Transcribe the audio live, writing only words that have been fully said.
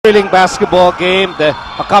Thrilling basketball game,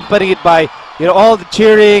 accompanied by all the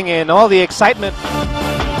cheering and all the excitement.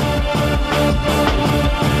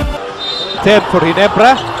 10 for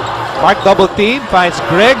Ginebra. Mark double team, finds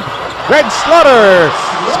Greg. Greg Slaughter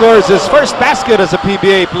scores his first basket as a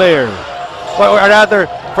PBA player. Or rather,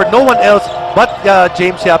 for no one else but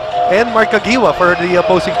James Yap and Mark Agiwa for the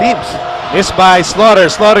opposing teams. Missed by Slaughter.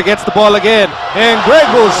 Slaughter gets the ball again, and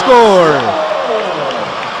Greg will score.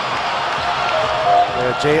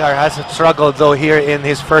 JR has struggled though here in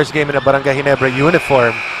his first game in a Barangay Ginebra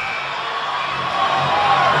uniform.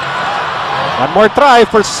 One more try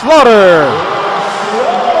for Slaughter.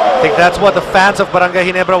 I think that's what the fans of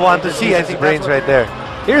Barangay Ginebra want to see. I think brains right there.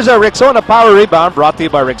 Here's a Rexona power rebound brought to you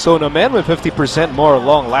by Rexona Men with 50% more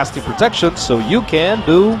long-lasting protection, so you can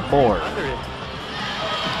do more.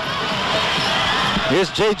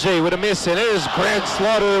 Here's JJ with a miss, and here's Greg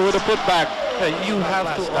Slaughter with a putback. You have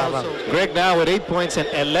to also. Greg now with 8 points and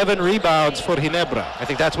 11 rebounds for Ginebra. I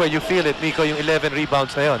think that's where you feel it, Miko, yung 11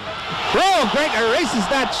 rebounds na yun. Bro, Greg erases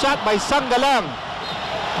that shot by Sangalang.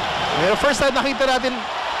 First time nakita natin,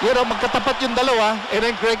 magkatapat yung dalawa, and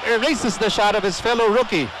then Greg erases the shot of his fellow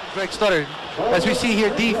rookie. Greg Slaughter, as we see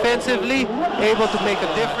here, defensively able to make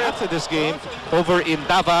a difference to this game over in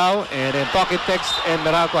Davao, and in Pocket Text and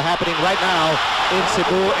Meralco happening right now in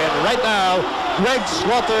Cebu, and right now Greg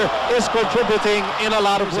Slaughter is contributing in a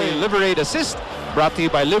lot of ways. Liberate assist brought to you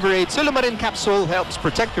by Liberate. Silumarin capsule helps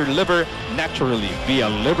protect your liver naturally. Be a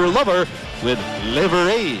liver lover with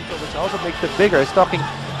Liberate. Which also makes it bigger. I was talking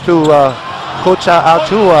to Coach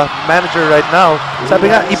Alchua, manager right now. Sabi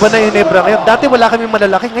nga, iba na yung Ginebra ngayon. Dati wala kaming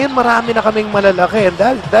malalaki. Ngayon marami na kaming malalaki. And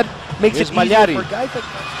that makes it easier for guys.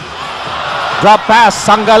 Drop pass.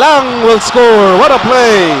 Sangalang will score. What a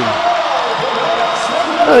play.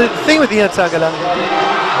 The thing with Ian Sangalang,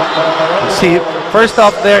 see, first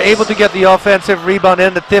off, they're able to get the offensive rebound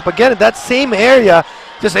and the tip. Again, in that same area,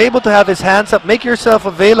 just able to have his hands up, make yourself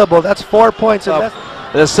available. That's 4 points.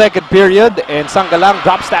 The second period, and Sangalang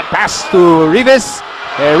drops that pass to Rivas.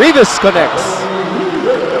 Rivas connects.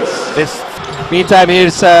 Meantime,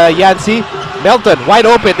 here's Yancy. Melton, wide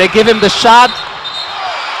open. They give him the shot.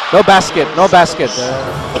 No basket, no basket.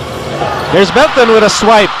 Here's Melton with a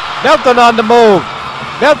swipe. Melton on the move.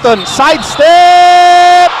 Melton,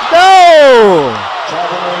 sidestep, no!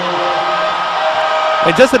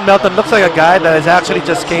 And Justin Melton looks like a guy that has actually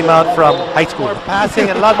just came out from high school.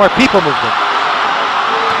 Passing and a lot more people movement.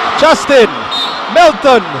 Justin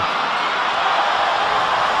Melton.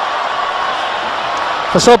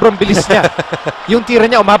 Sa sobrang bilis niya, yung tira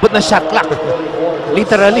niya umabot ng shot clock.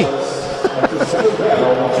 Literally.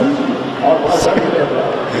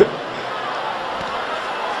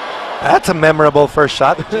 That's a memorable first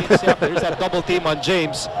shot. There's that double team on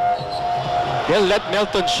James. They'll let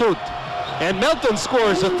Melton shoot. And Melton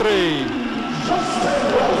scores a three.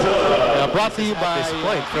 Brought to you by this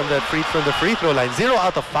point from the free throw line. 0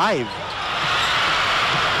 out of 5.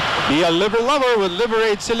 Be a liver lover will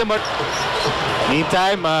liberate Silimar.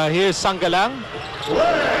 Meantime, here's Sangalang.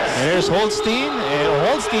 And here's Holstein. And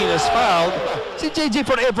Holstein is fouled. Si JJ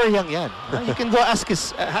forever young yan. You can go ask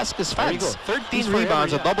his fans. 13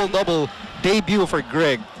 rebounds, a double-double debut for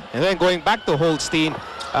Greg. And then going back to Holstein,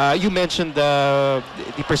 you mentioned the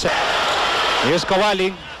percent. Here's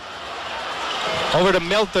Kawaling. Over to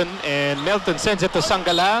Melton, and Melton sends it to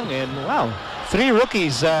Sangalang, and wow, 3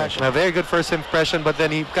 rookies. A very good first impression, but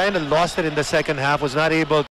then he kind of lost it in the second half, was not able